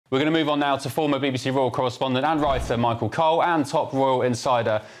We're going to move on now to former BBC Royal correspondent and writer Michael Cole and top Royal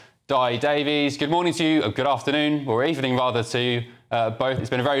insider Di Davies. Good morning to you, good afternoon, or evening rather, to you both. It's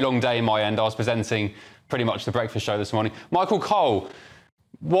been a very long day in my end. I was presenting pretty much the breakfast show this morning. Michael Cole,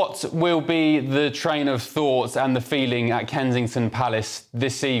 what will be the train of thought and the feeling at Kensington Palace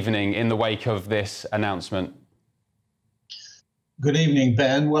this evening in the wake of this announcement? Good evening,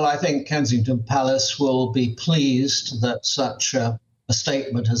 Ben. Well, I think Kensington Palace will be pleased that such a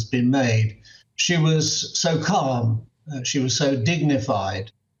statement has been made. She was so calm, she was so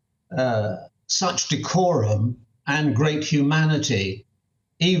dignified, such decorum and great humanity,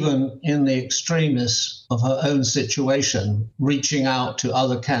 even in the extremis of her own situation, reaching out to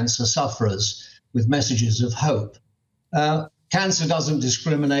other cancer sufferers with messages of hope. Cancer doesn't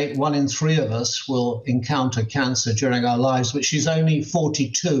discriminate. 1 in 3 of us will encounter cancer during our lives, but she's only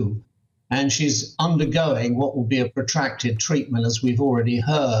 42, and she's undergoing what will be a protracted treatment, as we've already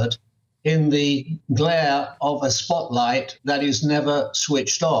heard, in the glare of a spotlight that is never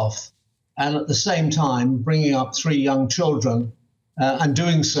switched off, and at the same time bringing up 3 young children, and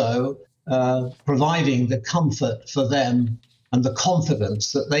doing so, providing the comfort for them and the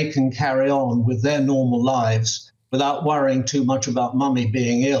confidence that they can carry on with their normal lives without worrying too much about mummy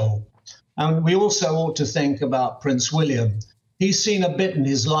being ill. And we also ought to think about Prince William. He's seen a bit in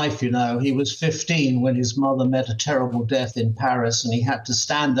his life, you know. He was 15 when his mother met a terrible death in Paris, and he had to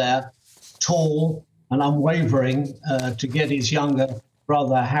stand there tall and unwavering to get his younger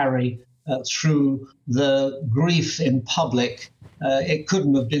brother, Harry, through the grief in public. It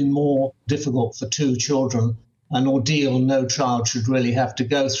couldn't have been more difficult for 2 children, an ordeal no child should really have to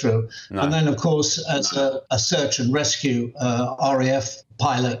go through. No. And then, of course, as a search and rescue RAF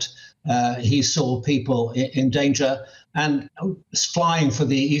pilot, he saw people in danger, and flying for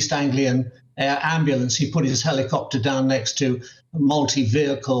the East Anglian Air Ambulance, he put his helicopter down next to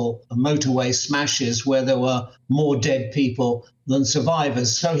multi-vehicle motorway smashes where there were more dead people than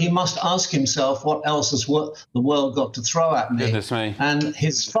survivors. So he must ask himself, what else has the world got to throw at me? Goodness me. And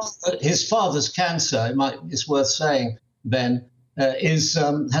his father's cancer, it's worth saying, Ben,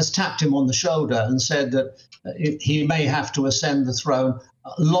 has tapped him on the shoulder and said that he may have to ascend the throne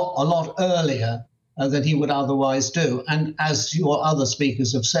a lot earlier than he would otherwise do. And as your other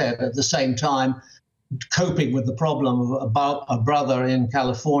speakers have said, at the same time, coping with the problem about a brother in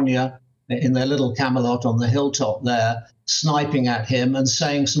California, in their little Camelot on the hilltop there, sniping at him and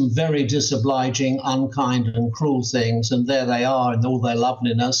saying some very disobliging, unkind and cruel things. And there they are in all their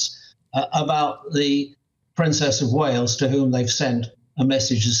loveliness about the Princess of Wales, to whom they've sent a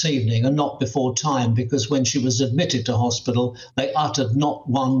message this evening, and not before time, because when she was admitted to hospital, they uttered not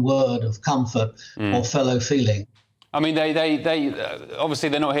one word of comfort or fellow feeling. I mean, they obviously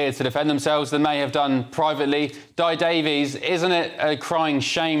they're not here to defend themselves. They may have done privately. Di Davies, isn't it a crying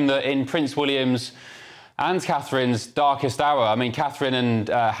shame that in Prince William's and Catherine's darkest hour, I mean, Catherine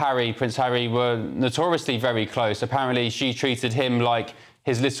and Prince Harry were notoriously very close. Apparently, she treated him like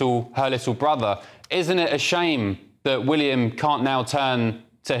her little brother. Isn't it a shame that William can't now turn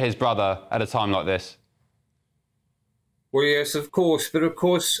to his brother at a time like this? Well, yes, of course. But, of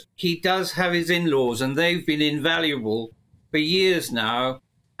course, he does have his in-laws, and they've been invaluable for years now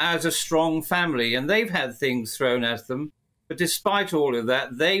as a strong family. And they've had things thrown at them. But despite all of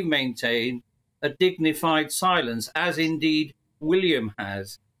that, they maintain a dignified silence, as indeed William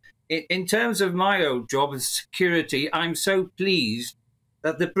has. In terms of my old job as security, I'm so pleased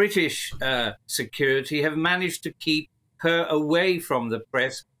that the British security have managed to keep her away from the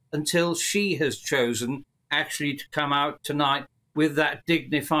press until she has chosen actually to come out tonight with that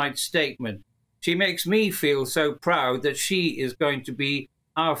dignified statement. She makes me feel so proud that she is going to be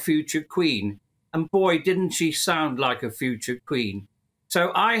our future queen. And boy, didn't she sound like a future queen.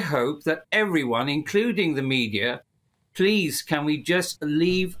 So I hope that everyone, including the media, please, can we just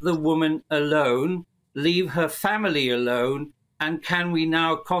leave the woman alone, leave her family alone, and can we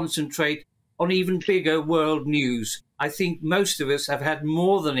now concentrate on even bigger world news? I think most of us have had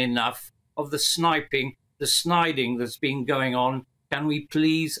more than enough of the sniping, the sniding that's been going on. Can we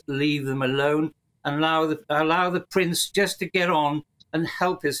please leave them alone and allow the prince just to get on and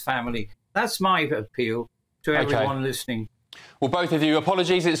help his family? That's my appeal to everyone listening. Well, both of you,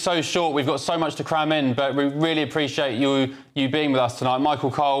 apologies, it's so short. We've got so much to cram in, but we really appreciate you being with us tonight.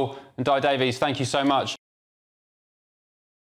 Michael Cole and Di Davies, thank you so much.